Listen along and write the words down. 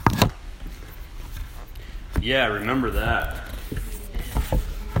Yeah, remember that.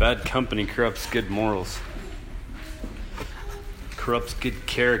 Bad company corrupts good morals. Corrupts good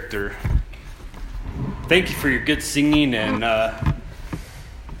character. Thank you for your good singing, and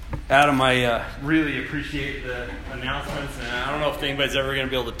Adam, I really appreciate the announcements, and I don't know if anybody's ever going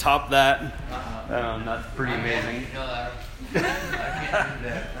to be able to top that. That's pretty amazing. I can't do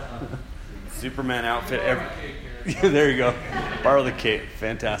that. Superman outfit. There you go. Borrow the cape.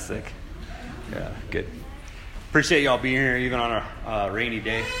 Fantastic. Yeah, good. Appreciate y'all being here, even on a rainy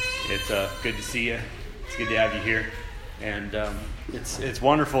day. It's good to see you. It's good to have you here, and it's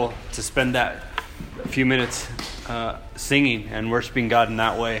wonderful to spend that few minutes singing and worshiping God in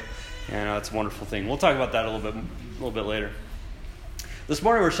that way, and it's a wonderful thing. We'll talk about that a little bit later. This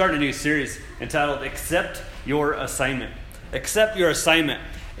morning we're starting a new series entitled "Accept Your Assignment." Accept your assignment,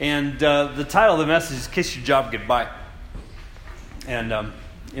 and the title of the message is "Kiss Your Job Goodbye." And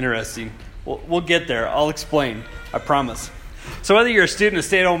interesting. We'll get there. I'll explain. I promise. So whether you're a student, a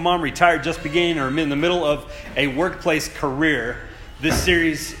stay-at-home mom, retired, just beginning, or in the middle of a workplace career, this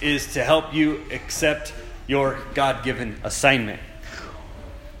series is to help you accept your God-given assignment.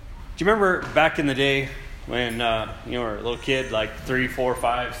 Do you remember back in the day when you were a little kid, like 3, 4,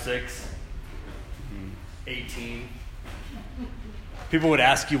 5, 6, 18? People would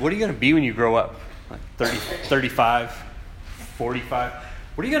ask you, what are you going to be when you grow up? Like 30, 35, 45.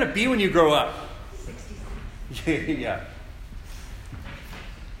 What are you going to be when you grow up? 60. Yeah.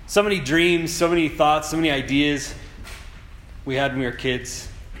 So many dreams, so many thoughts, so many ideas we had when we were kids.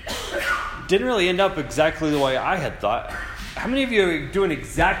 Didn't really end up exactly the way I had thought. How many of you are doing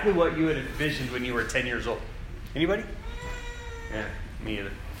exactly what you had envisioned when you were 10 years old? Anybody? Yeah, me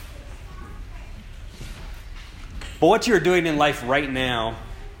either. But what you're doing in life right now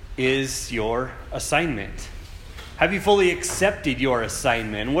is your assignment. Have you fully accepted your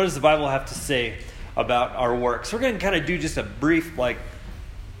assignment? And what does the Bible have to say about our work? So we're going to kind of do just a brief,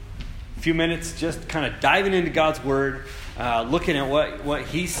 few minutes, just kind of diving into God's Word, looking at what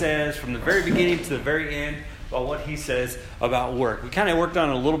He says from the very beginning to the very end about what He says about work. We kind of worked on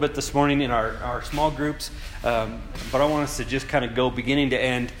it a little bit this morning in our small groups, but I want us to just kind of go beginning to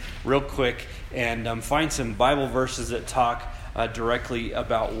end real quick and find some Bible verses that talk directly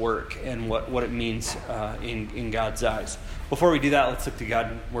about work and what it means in God's eyes. Before we do that, let's look to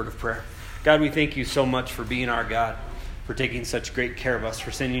God in a word of prayer. God, we thank you so much for being our God, for taking such great care of us,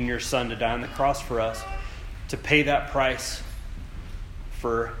 for sending your Son to die on the cross for us, to pay that price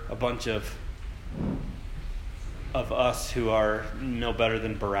for a bunch of us who are no better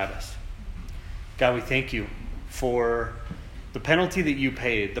than Barabbas. God, we thank you for the penalty that you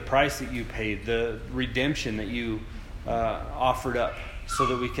paid, the price that you paid, the redemption that you offered up so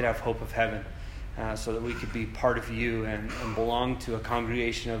that we could have hope of heaven, so that we could be part of you and belong to a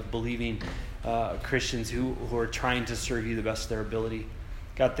congregation of believing Christians who are trying to serve you the best of their ability.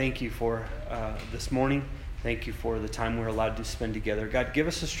 God, thank you for this morning. Thank you for the time we're allowed to spend together. God, give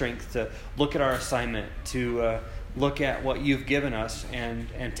us the strength to look at our assignment, to look at what you've given us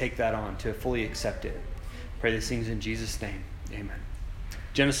and take that on, to fully accept it. Pray these things in Jesus' name. Amen.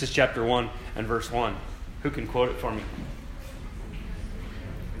 Genesis chapter 1 and verse 1. Who can quote it for me?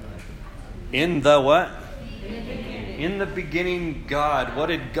 In the what? In the beginning, God. What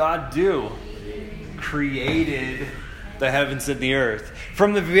did God do? Created the heavens and the earth.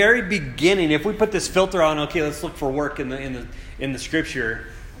 From the very beginning, if we put this filter on, okay, let's look for work in the Scripture.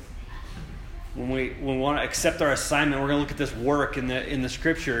 When we want to accept our assignment, we're going to look at this work in the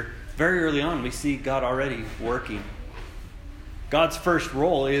Scripture. Very early on, we see God already working. God's first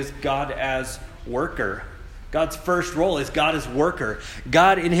role is God as worker. God's first role is God as worker.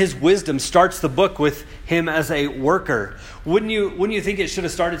 God, in His wisdom, starts the book with Him as a worker. Wouldn't you think it should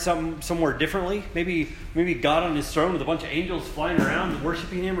have started somewhere differently? Maybe God on His throne with a bunch of angels flying around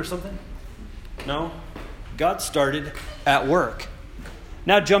worshiping Him or something? No. God started at work.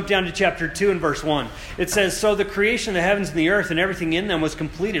 Now jump down to chapter 2 and verse 1. It says, "So the creation of the heavens and the earth and everything in them was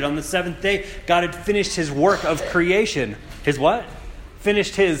completed. On the seventh day, God had finished His work of creation." His what?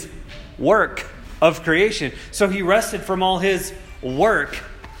 Finished His work of creation. So He rested from all His work.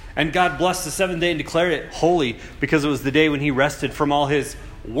 And God blessed the seventh day and declared it holy because it was the day when He rested from all His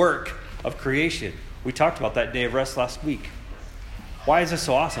work of creation. We talked about that day of rest last week. Why is this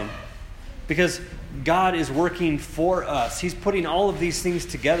so awesome? Because God is working for us. He's putting all of these things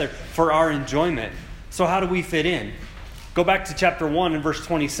together for our enjoyment. So how do we fit in? Go back to chapter 1 and verse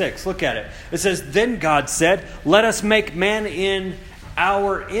 26. Look at it. It says, "Then God said, 'Let us make man in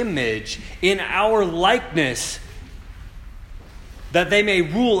our image, in our likeness, that they may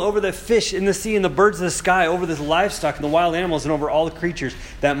rule over the fish in the sea and the birds of the sky, over the livestock and the wild animals, and over all the creatures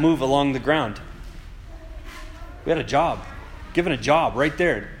that move along the ground.'" We had a job. Given a job right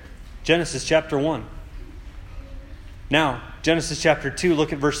there. Genesis chapter 1. Now, Genesis chapter 2,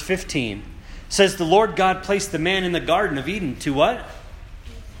 look at verse 15. It says, the Lord God placed the man in the Garden of Eden to what?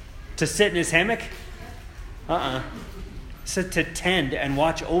 To sit in his hammock? It said to tend and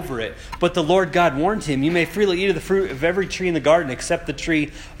watch over it. But the Lord God warned him, you may freely eat of the fruit of every tree in the garden except the tree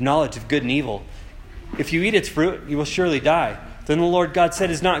of knowledge of good and evil. If you eat its fruit, you will surely die. Then the Lord God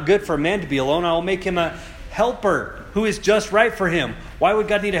said, it's not good for a man to be alone. I will make him a helper who is just right for him. Why would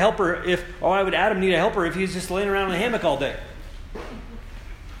God need a helper why would Adam need a helper if he was just laying around in a hammock all day?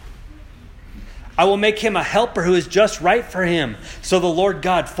 I will make him a helper who is just right for him. So the Lord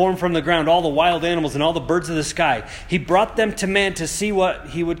God formed from the ground all the wild animals and all the birds of the sky. He brought them to man to see what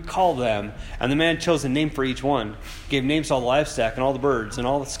he would call them. And the man chose a name for each one. Gave names to all the livestock and all the birds and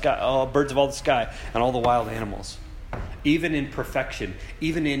all birds of all the sky and all the wild animals. Even in perfection,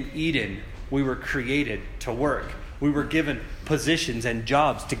 even in Eden, we were created to work. We were given positions and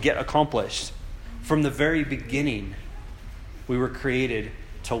jobs to get accomplished. From the very beginning, we were created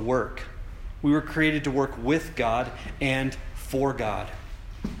to work. We were created to work with God and for God.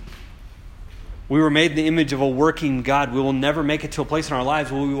 We were made in the image of a working God. We will never make it to a place in our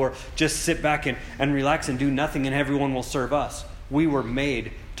lives where we will just sit back and relax and do nothing and everyone will serve us. We were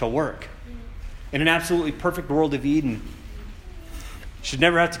made to work. In an absolutely perfect world of Eden, you should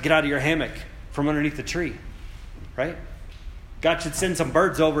never have to get out of your hammock from underneath the tree, right? God should send some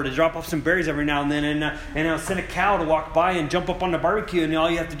birds over to drop off some berries every now and then, and I'll send a cow to walk by and jump up on the barbecue, and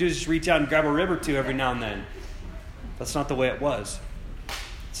all you have to do is just reach out and grab a rib or two every now and then. That's not the way it was.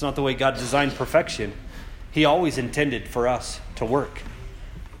 It's not the way God designed perfection. He always intended for us to work.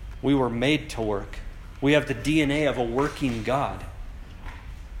 We were made to work. We have the DNA of a working God.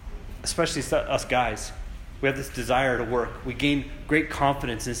 Especially us guys. We have this desire to work. We gain great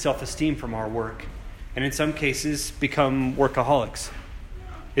confidence and self-esteem from our work. And in some cases, become workaholics.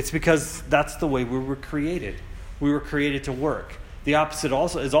 It's because that's the way we were created. We were created to work. The opposite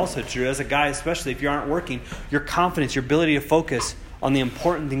is also true. As a guy, especially if you aren't working, your confidence, your ability to focus on the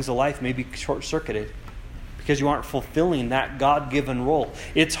important things of life may be short-circuited because you aren't fulfilling that God-given role.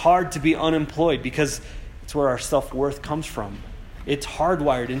 It's hard to be unemployed because it's where our self-worth comes from. It's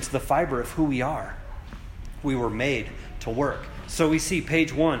hardwired into the fiber of who we are. We were made to work. So we see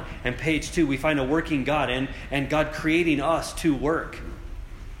page 1 and page 2, we find a working God and God creating us to work.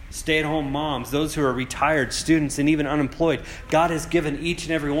 Stay-at-home moms, those who are retired, students, and even unemployed. God has given each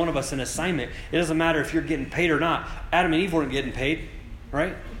and every one of us an assignment. It doesn't matter if you're getting paid or not. Adam and Eve weren't getting paid,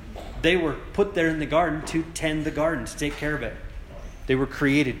 right? They were put there in the garden to tend the garden, to take care of it. They were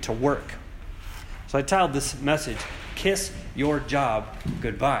created to work. So I titled this message, Kiss Your Job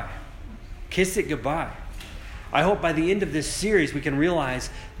Goodbye. Kiss it goodbye. I hope by the end of this series we can realize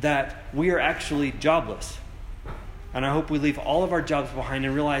that we are actually jobless. And I hope we leave all of our jobs behind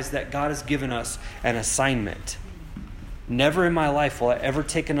and realize that God has given us an assignment. Never in my life will I ever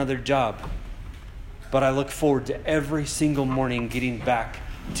take another job. But I look forward to every single morning getting back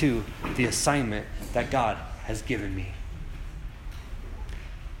to the assignment that God has given me.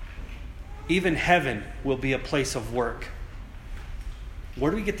 Even heaven will be a place of work.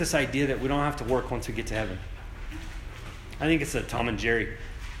 Where do we get this idea that we don't have to work once we get to heaven? I think it's a Tom and Jerry.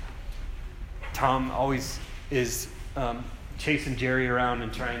 Tom always is chasing Jerry around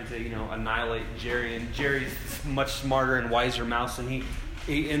and trying to, annihilate Jerry. And Jerry's much smarter and wiser mouse, and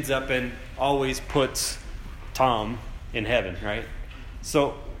he ends up and always puts Tom in heaven, right?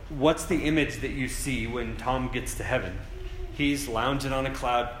 So what's the image that you see when Tom gets to heaven? He's lounging on a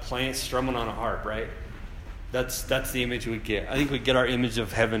cloud, strumming on a harp, right? That's the image we get. I think we get our image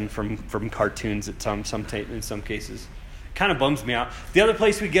of heaven from cartoons in some cases. Kind of bums me out. The other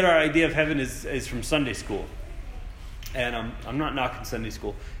place we get our idea of heaven is from Sunday school. And I'm not knocking Sunday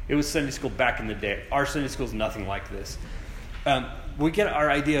school. It was Sunday school back in the day. Our Sunday school is nothing like this. We get our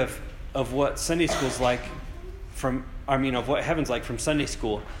idea of what Sunday school's like of what heaven's like from Sunday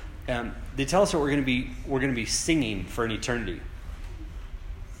school. They tell us that we're going to be singing for an eternity.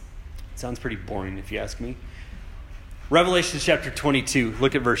 It sounds pretty boring if you ask me. Revelation chapter 22,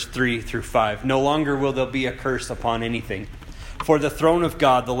 look at verse 3 through 5. No longer will there be a curse upon anything. For the throne of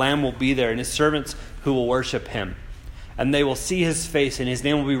God, the Lamb will be there, and his servants who will worship him. And they will see his face, and his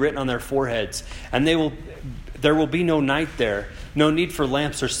name will be written on their foreheads. And there will be no night there, no need for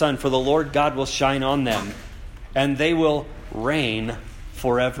lamps or sun, for the Lord God will shine on them. And they will reign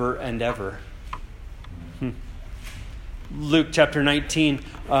forever and ever. Luke chapter 19,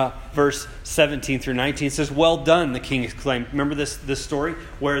 verse 17 through 19 says, "Well done," the king exclaimed. Remember this story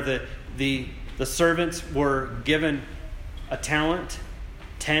where the servants were given a talent,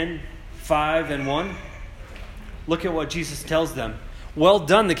 10, 5, and 1? Look at what Jesus tells them. Well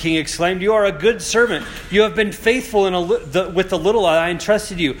done, the king exclaimed. You are a good servant. You have been faithful with the little I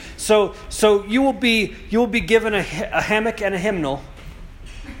entrusted you. So you will be given a hammock and a hymnal.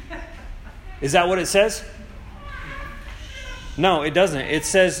 Is that what it says? No, it doesn't. It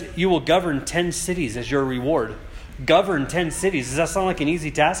says you will govern 10 cities as your reward. Govern 10 cities. Does that sound like an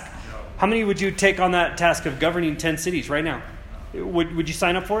easy task? No. How many would you take on that task of governing 10 cities right now? Would you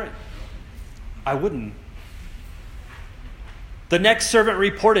sign up for it? I wouldn't. The next servant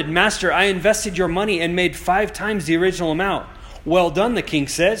reported, Master, I invested your money and made 5 times the original amount. Well done, the king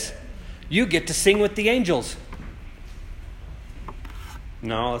says. You get to sing with the angels.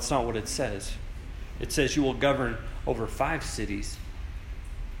 No, that's not what it says. It says you will govern over 5 cities.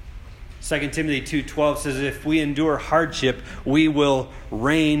 2 Timothy 2:12 says, if we endure hardship, we will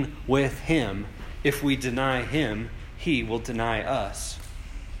reign with him. If we deny him, he will deny us.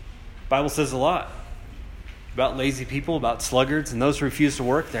 The Bible says a lot about lazy people, about sluggards, and those who refuse to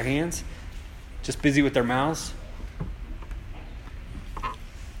work their hands, just busy with their mouths.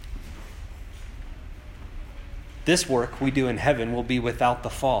 This work we do in heaven will be without the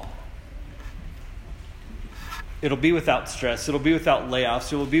fall. It'll be without stress. It'll be without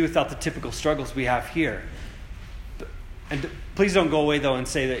layoffs. It will be without the typical struggles we have here. And please don't go away, though, and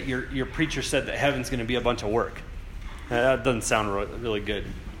say that your preacher said that heaven's going to be a bunch of work. That doesn't sound really good.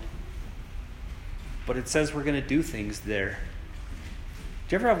 But it says we're going to do things there.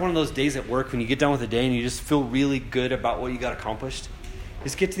 Do you ever have one of those days at work when you get done with the day and you just feel really good about what you got accomplished?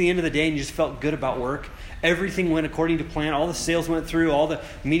 Just get to the end of the day and you just felt good about work. Everything went according to plan. All the sales went through. All the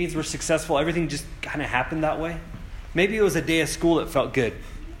meetings were successful. Everything just kind of happened that way. Maybe it was a day of school that felt good.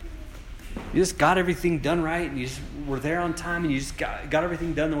 You just got everything done right and you just were there on time and you just got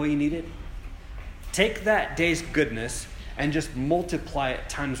everything done the way you needed. Take that day's goodness and just multiply it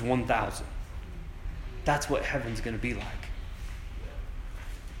times 1,000. That's what heaven's going to be like.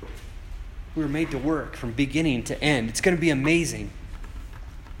 We were made to work from beginning to end. It's going to be amazing.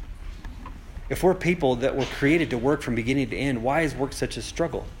 If we're people that were created to work from beginning to end, why is work such a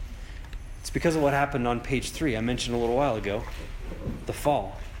struggle? It's because of what happened on page 3. I mentioned a little while ago. The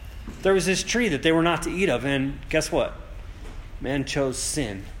fall. There was this tree that they were not to eat of, and guess what? Man chose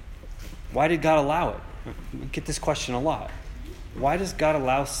sin. Why did God allow it? We get this question a lot. Why does God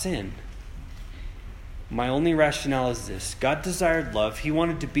allow sin? My only rationale is this. God desired love. He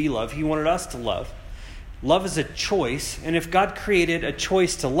wanted to be love. He wanted us to love. Love is a choice, and if God created a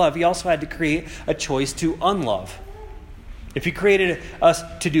choice to love, he also had to create a choice to unlove. If he created us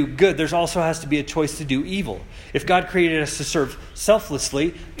to do good, there also has to be a choice to do evil. If God created us to serve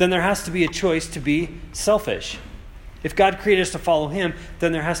selflessly, then there has to be a choice to be selfish. If God created us to follow him,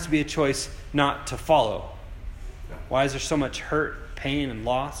 then there has to be a choice not to follow. Why is there so much hurt, pain, and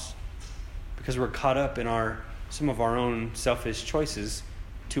loss? Because we're caught up in some of our own selfish choices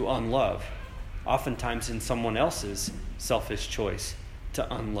to unlove. Oftentimes in someone else's selfish choice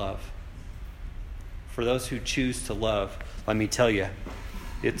to unlove. For those who choose to love, let me tell you,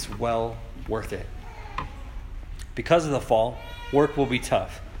 it's well worth it. Because of the fall, work will be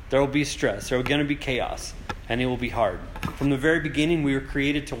tough. There will be stress. There will going to be chaos. And it will be hard. From the very beginning, we were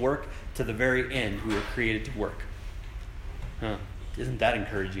created to work. To the very end, we were created to work. Isn't that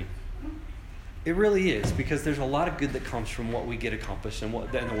encouraging? It really is, because there's a lot of good that comes from what we get accomplished and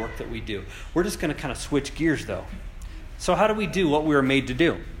the work that we do. We're just going to kind of switch gears, though. So how do we do what we were made to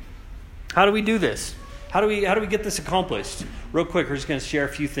do? How do we do this? How do we get this accomplished? Real quick, we're just going to share a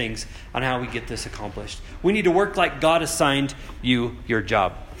few things on how we get this accomplished. We need to work like God assigned you your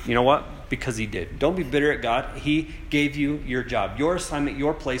job. You know what? Because he did. Don't be bitter at God. He gave you your job, your assignment,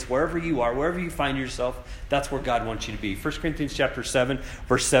 your place, wherever you are, wherever you find yourself. That's where God wants you to be. 1 Corinthians chapter 7,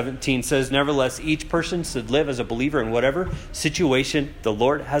 verse 17 says, nevertheless, each person should live as a believer in whatever situation the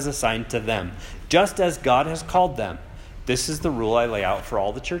Lord has assigned to them, just as God has called them. This is the rule I lay out for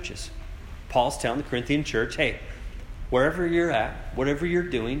all the churches. Paul's telling the Corinthian church, hey, wherever you're at, whatever you're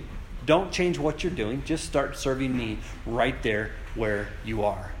doing, don't change what you're doing. Just start serving me right there where you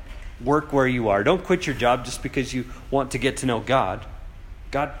are. Work where you are. Don't quit your job just because you want to get to know God.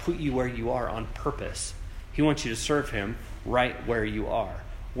 God put you where you are on purpose. He wants you to serve him right where you are.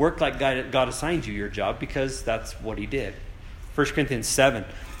 Work like God assigned you your job because that's what he did. 1 Corinthians 7,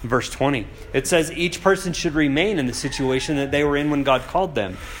 verse 20. It says each person should remain in the situation that they were in when God called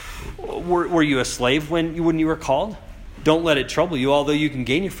them. Were you a slave when you were called? Don't let it trouble you, although you can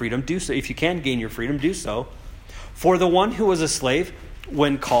gain your freedom. Do so. If you can gain your freedom, do so. For the one who was a slave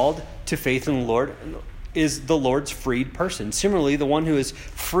when called to faith in the Lord is the Lord's freed person. Similarly, the one who is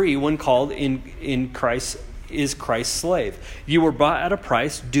free when called in Christ is Christ's slave. You were bought at a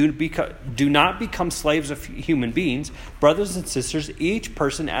price. Do not become slaves of human beings. Brothers and sisters, each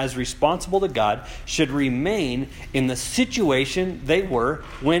person as responsible to God should remain in the situation they were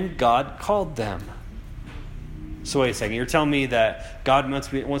when God called them. So wait a second. You're telling me that God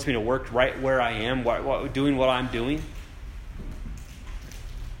wants me to work right where I am, doing what I'm doing?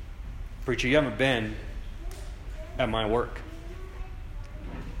 Preacher, you haven't been at my work.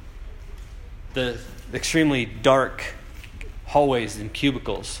 The extremely dark hallways and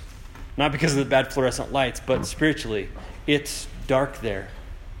cubicles, not because of the bad fluorescent lights, but spiritually, it's dark there.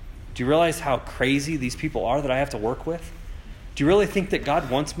 Do you realize how crazy these people are that I have to work with? Do you really think that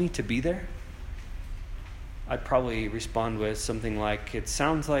God wants me to be there? I'd probably respond with something like, it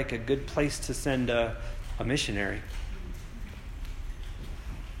sounds like a good place to send a missionary.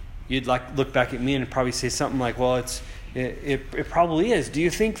 You'd look back at me and probably say something like, well, it probably is. Do you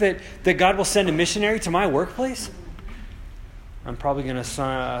think that God will send a missionary to my workplace? I'm probably going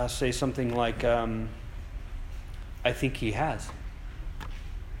to say something like, I think he has.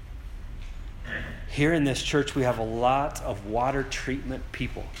 Here in this church, we have a lot of water treatment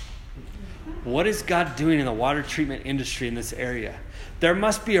people. What is God doing in the water treatment industry in this area? There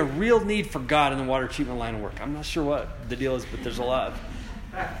must be a real need for God in the water treatment line of work. I'm not sure what the deal is, but there's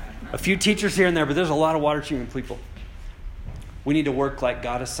a few teachers here and there, but there's a lot of water treatment people. We need to work like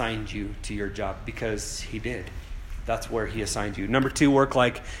God assigned you to your job, because he did. That's where he assigned you. Number 2, work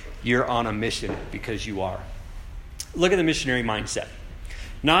like you're on a mission, because you are. Look at the missionary mindset.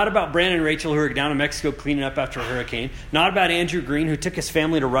 Not about Brandon and Rachel, who are down in Mexico cleaning up after a hurricane. Not about Andrew Green, who took his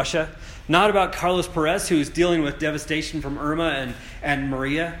family to Russia. Not about Carlos Perez, who's dealing with devastation from Irma and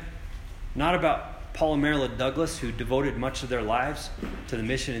Maria. Not about Paul and Marilyn Douglas, who devoted much of their lives to the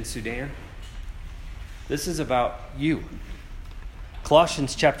mission in Sudan. This is about you.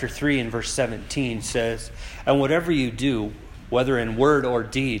 Colossians chapter 3 and verse 17 says, "And whatever you do, whether in word or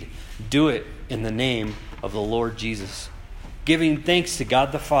deed, do it in the name of the Lord Jesus, giving thanks to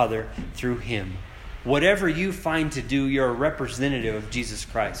God the Father through him." Whatever you find to do, you're a representative of Jesus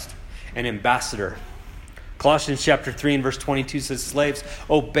Christ, an ambassador. Colossians chapter 3 and verse 22 says, "Slaves,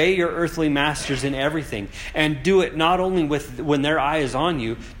 obey your earthly masters in everything, and do it not only when their eye is on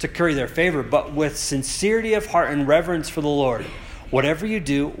you to curry their favor, but with sincerity of heart and reverence for the Lord. Whatever you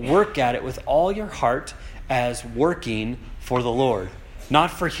do, work at it with all your heart as working for the Lord,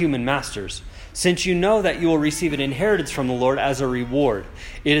 not for human masters, since you know that you will receive an inheritance from the Lord as a reward.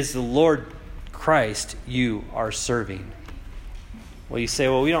 It is the Lord Christ you are serving." Well, you say,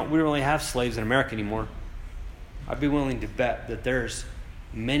 well, we don't really have slaves in America anymore. I'd be willing to bet that there's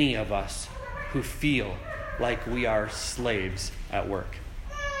many of us who feel like we are slaves at work.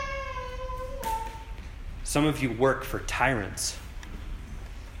 Some of you work for tyrants.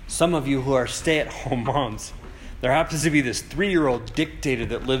 Some of you who are stay-at-home moms. There happens to be this 3-year-old dictator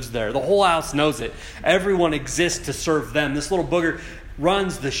that lives there. The whole house knows it. Everyone exists to serve them. This little booger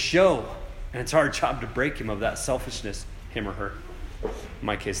runs the show. And it's our job to break him of that selfishness, him or her. In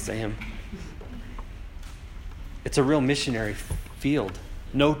my case, it's a him. It's a real missionary field.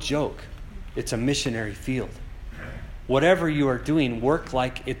 No joke. It's a missionary field. Whatever you are doing, work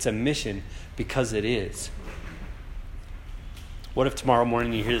like it's a mission, because it is. What if tomorrow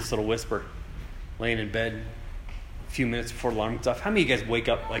morning you hear this little whisper, laying in bed, a few minutes before the alarm goes off? How many of you guys wake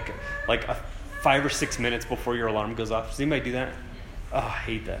up like 5 or 6 minutes before your alarm goes off? Does anybody do that? Oh, I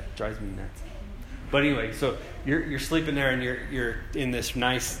hate that. It drives me nuts. But anyway, so you're sleeping there and you're in this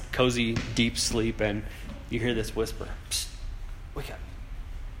nice, cozy, deep sleep, and you hear this whisper. Psst, wake up.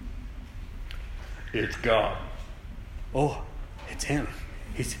 It's God. Oh, it's him.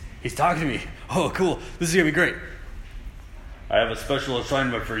 He's talking to me. Oh, cool. This is going to be great. I have a special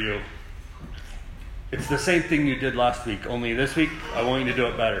assignment for you. It's the same thing you did last week, only this week I want you to do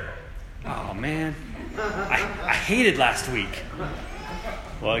it better. Oh, man. I hated last week.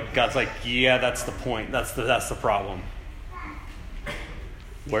 Well, God's like, yeah, that's the point. That's the problem.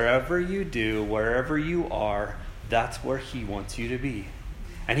 Wherever you do, wherever you are, that's where he wants you to be.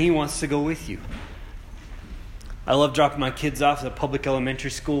 And he wants to go with you. I love dropping my kids off at a public elementary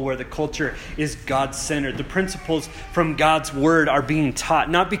school where the culture is God-centered. The principles from God's word are being taught,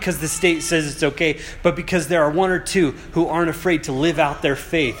 not because the state says it's okay, but because there are 1 or 2 who aren't afraid to live out their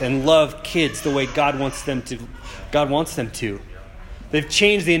faith and love kids the way God wants them to. They've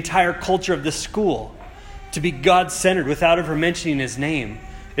changed the entire culture of the school to be God-centered without ever mentioning his name.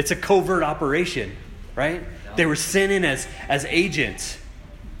 It's a covert operation, right? They were sinning as agents.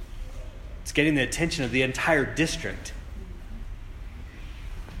 It's getting the attention of the entire district.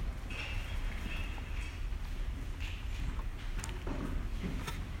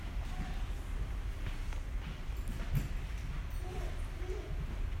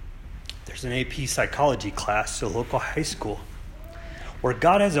 There's an AP psychology class at a local high school where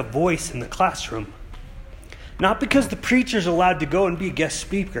God has a voice in the classroom. Not because the preacher's allowed to go and be a guest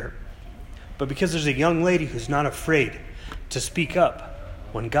speaker, but because there's a young lady who's not afraid to speak up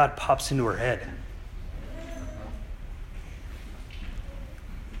when God pops into her head.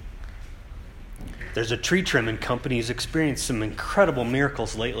 There's a tree trimming company who's experienced some incredible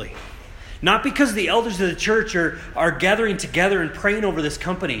miracles lately. Not because the elders of the church are gathering together and praying over this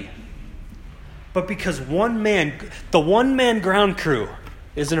company, but because the one-man ground crew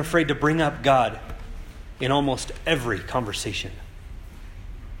isn't afraid to bring up God in almost every conversation.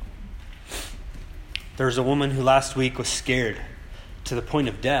 There was a woman who last week was scared to the point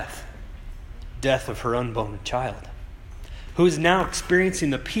of death of her unborn child, who is now experiencing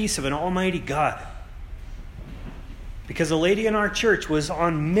the peace of an almighty God. Because a lady in our church was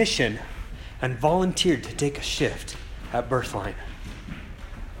on mission and volunteered to take a shift at Birthline.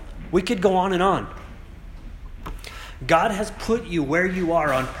 We could go on and on. God has put you where you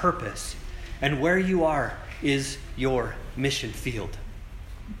are on purpose, and where you are is your mission field.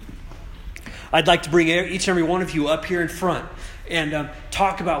 I'd like to bring each and every one of you up here in front and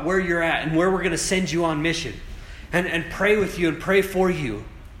talk about where you're at and where we're going to send you on mission, and pray with you and pray for you.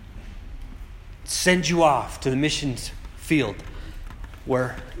 Send you off to the missions field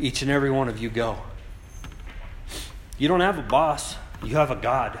where each and every one of you go. You don't have a boss, you have a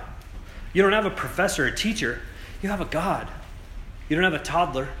God. You don't have a professor, a teacher, you have a God. You don't have a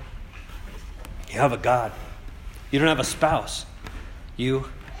toddler, you have a God. You don't have a spouse, you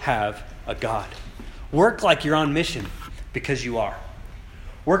have a God. Work like you're on mission, because you are.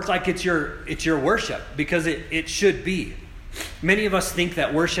 Work like it's your worship, because it should be. Many of us think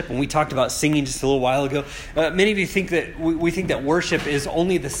that worship, and we talked about singing just a little while ago, many of you think that we think that worship is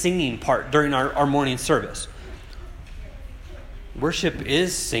only the singing part during our morning service. Worship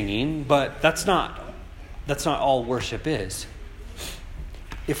is singing, but that's not all worship is.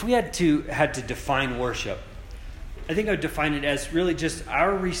 If we had to define worship, I think I would define it as really just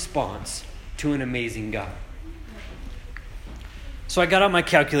our response to an amazing God. So I got out my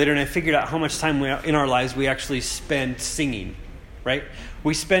calculator and I figured out how much time in our lives we actually spend singing, right?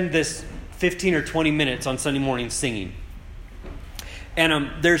 We spend this 15 or 20 minutes on Sunday morning singing. And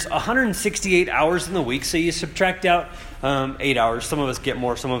there's 168 hours in the week, so you subtract out 8 hours. Some of us get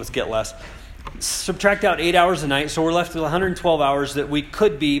more, some of us get less. Subtract out 8 hours a night, so we're left with 112 hours that we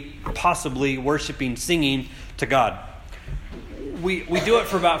could be possibly worshiping, singing to God. We do it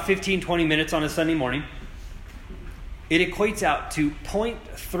for about 15, 20 minutes on a Sunday morning. It equates out to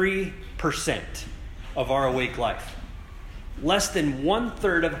 0.3% of our awake life. Less than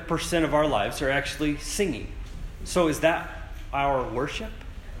 1/3% of our lives are actually singing. So is that our worship?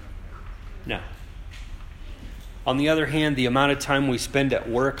 No. On the other hand, the amount of time we spend at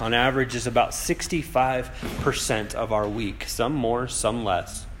work on average is about 65% of our week. Some more, some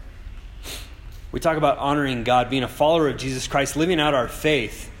less. We talk about honoring God, being a follower of Jesus Christ, living out our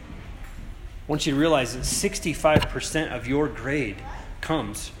faith. I want you to realize that 65% of your grade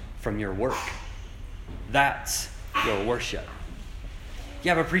comes from your work. That's your worship.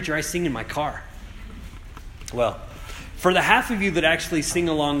 Yeah, but preacher, I sing in my car. Well, for the half of you that actually sing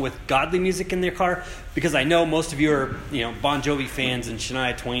along with godly music in their car, because I know most of you are, Bon Jovi fans and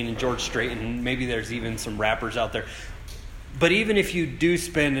Shania Twain and George Strait, and maybe there's even some rappers out there. But even if you do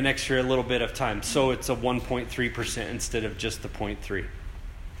spend an extra little bit of time, so it's a 1.3% instead of just the 0.3.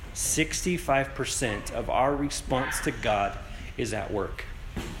 65% of our response to God is at work.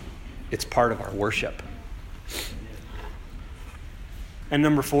 It's part of our worship. And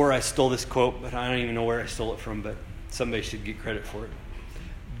number 4, I stole this quote, but I don't even know where I stole it from, but somebody should get credit for it.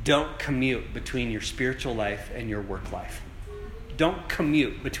 Don't commute between your spiritual life and your work life. Don't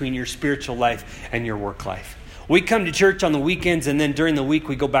commute between your spiritual life and your work life. We come to church on the weekends, and then during the week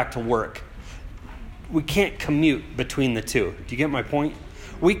we go back to work. We can't commute between the two. Do you get my point?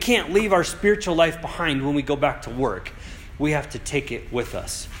 We can't leave our spiritual life behind when we go back to work. We have to take it with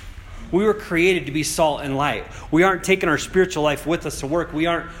us. We were created to be salt and light. We aren't taking our spiritual life with us to work. We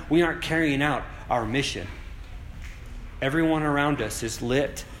aren't carrying out our mission. Everyone around us is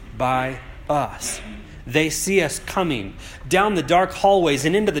lit by us. They see us coming down the dark hallways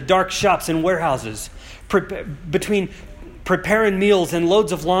and into the dark shops and warehouses, between preparing meals and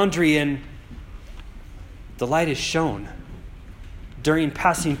loads of laundry, and the light is shown. During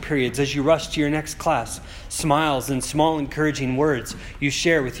passing periods, as you rush to your next class, smiles and small encouraging words you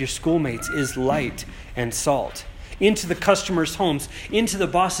share with your schoolmates is light and salt. Into the customers' homes, into the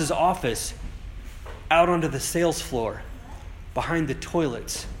boss's office, out onto the sales floor, behind the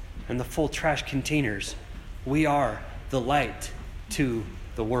toilets and the full trash containers. We are the light to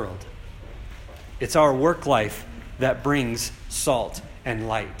the world. It's our work life that brings salt and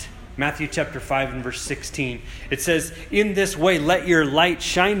light. Matthew chapter 5 and verse 16, it says, "In this way let your light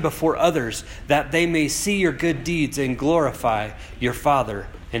shine before others, that they may see your good deeds and glorify your Father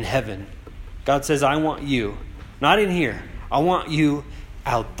in heaven." God says, I want you, not in here. I want you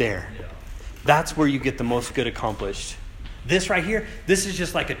out there. That's where you get the most good accomplished. This right here, this is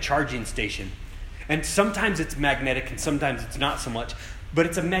just like a charging station. And sometimes it's magnetic and sometimes it's not so much. But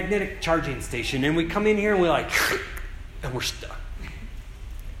it's a magnetic charging station. And we come in here and we're like, and we're stuck.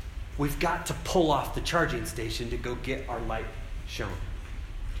 We've got to pull off the charging station to go get our light shown.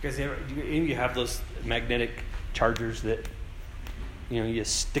 Do any of you have those magnetic chargers that, you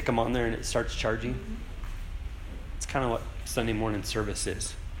stick them on there and it starts charging? It's kind of what Sunday morning service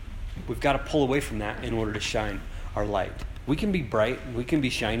is. We've got to pull away from that in order to shine our light. We can be bright, we can be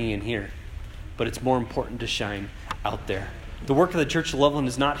shiny in here, but it's more important to shine out there. The work of the Church of Loveland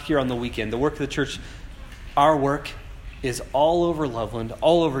is not here on the weekend. The work of the church, our work, is all over Loveland,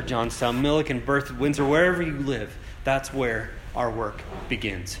 all over Johnstown, Milliken, Berthoud, Windsor, wherever you live. That's where our work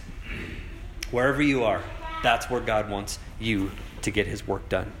begins. Wherever you are, that's where God wants you to get his work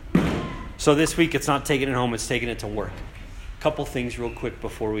done. So this week, it's not taking it home, it's taking it to work. A couple things real quick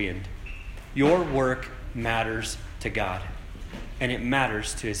before we end. Your work matters to God, and it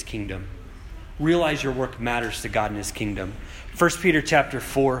matters to his kingdom. Realize your work matters to God and his kingdom. 1 Peter chapter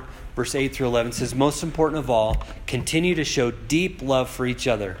 4, verse 8 through 11 says, "Most important of all, continue to show deep love for each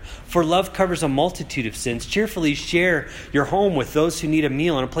other. For love covers a multitude of sins. Cheerfully share your home with those who need a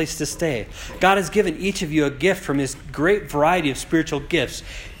meal and a place to stay. God has given each of you a gift from his great variety of spiritual gifts.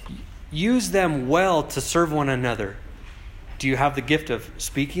 Use them well to serve one another. Do you have the gift of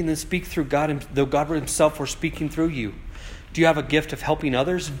speaking? Then speak through God, though God himself were speaking through you. Do you have a gift of helping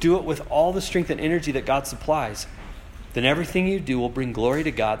others? Do it with all the strength and energy that God supplies. Then everything you do will bring glory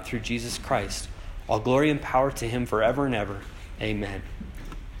to God through Jesus Christ. All glory and power to him forever and ever. Amen."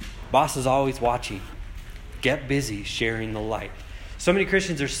 Boss is always watching. Get busy sharing the light. So many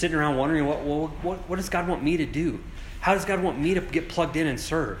Christians are sitting around wondering, what does God want me to do? How does God want me to get plugged in and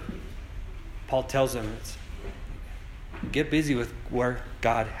serve? Paul tells them, get busy with where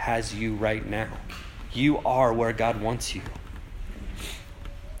God has you right now. You are where God wants you.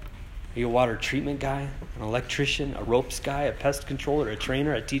 Are you a water treatment guy, an electrician, a ropes guy, a pest controller, a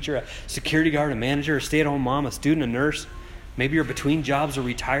trainer, a teacher, a security guard, a manager, a stay-at-home mom, a student, a nurse? Maybe you're between jobs or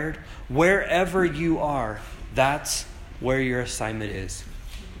retired. Wherever you are, that's where your assignment is.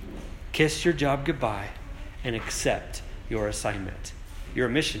 Kiss your job goodbye and accept your assignment. You're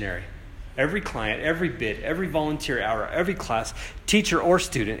a missionary. Every client, every bid, every volunteer hour, every class, teacher or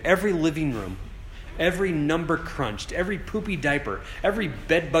student, every living room, every number crunched, every poopy diaper, every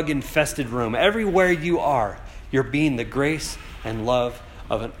bedbug infested room, everywhere you are, you're being the grace and love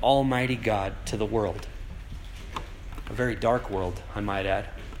of an almighty God to the world. A very dark world, I might add.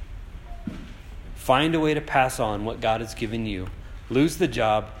 Find a way to pass on what God has given you. Lose the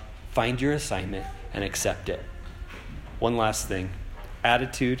job, find your assignment, and accept it. One last thing.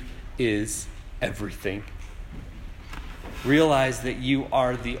 Attitude is everything. Realize that you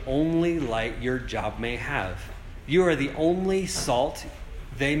are the only light your job may have. You are the only salt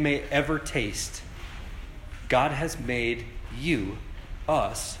they may ever taste. God has made you,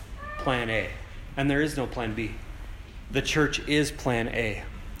 us, plan A. And there is no plan B. The church is plan A.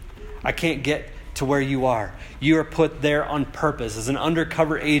 I can't get to where you are. You are put there on purpose as an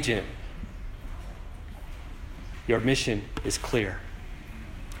undercover agent. Your mission is clear.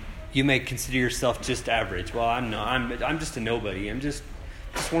 You may consider yourself just average. Well, I'm not. I'm just a nobody. I'm just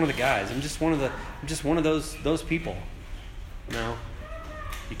one of the guys. I'm just one of those people. No,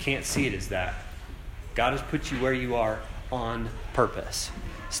 you can't see it as that. God has put you where you are on purpose.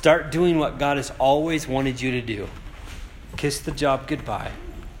 Start doing what God has always wanted you to do. Kiss the job goodbye,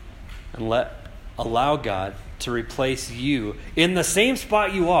 and allow God to replace you in the same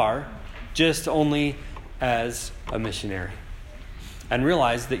spot you are, just only as a missionary. And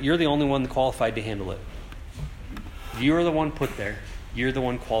realize that you're the only one qualified to handle it. You're the one put there. You're the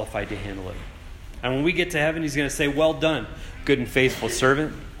one qualified to handle it. And when we get to heaven, he's going to say, "Well done, good and faithful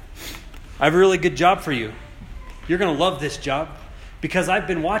servant. I have a really good job for you. You're going to love this job because I've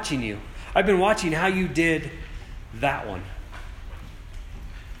been watching you. I've been watching how you did that one."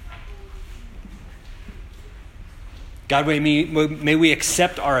 God, may we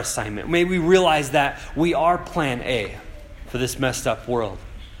accept our assignment. May we realize that we are plan A for this messed up world.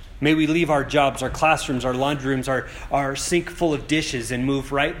 May we leave our jobs, our classrooms, our laundry rooms, our sink full of dishes and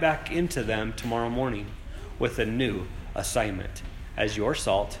move right back into them tomorrow morning with a new assignment as your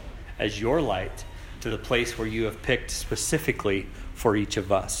salt, as your light to the place where you have picked specifically for each of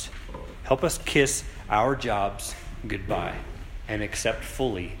us. Help us kiss our jobs goodbye and accept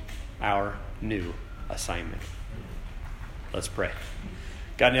fully our new assignment. Let's pray.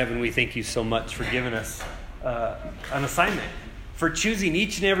 God in heaven, we thank you so much for giving us an assignment, for choosing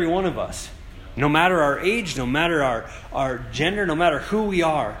each and every one of us. No matter our age, no matter our gender, no matter who we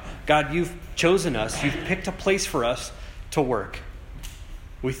are, God, you've chosen us. You've picked a place for us to work.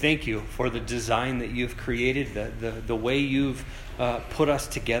 We thank you for the design that you've created, the way you've put us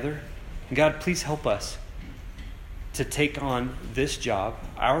together. And God, please help us to take on this job,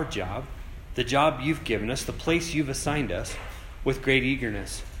 our job, the job you've given us, the place you've assigned us, with great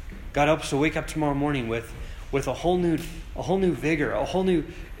eagerness. God, help us to wake up tomorrow morning with a whole new vigor, a whole new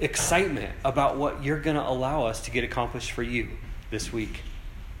excitement about what you're going to allow us to get accomplished for you this week.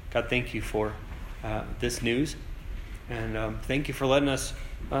 God, thank you for this news. And thank you for letting us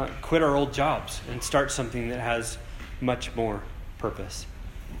quit our old jobs and start something that has much more purpose.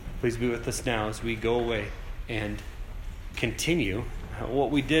 Please be with us now as we go away and continue what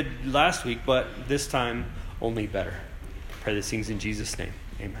we did last week, but this time only better. I pray these things in Jesus' name.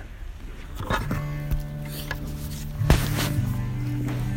 Amen.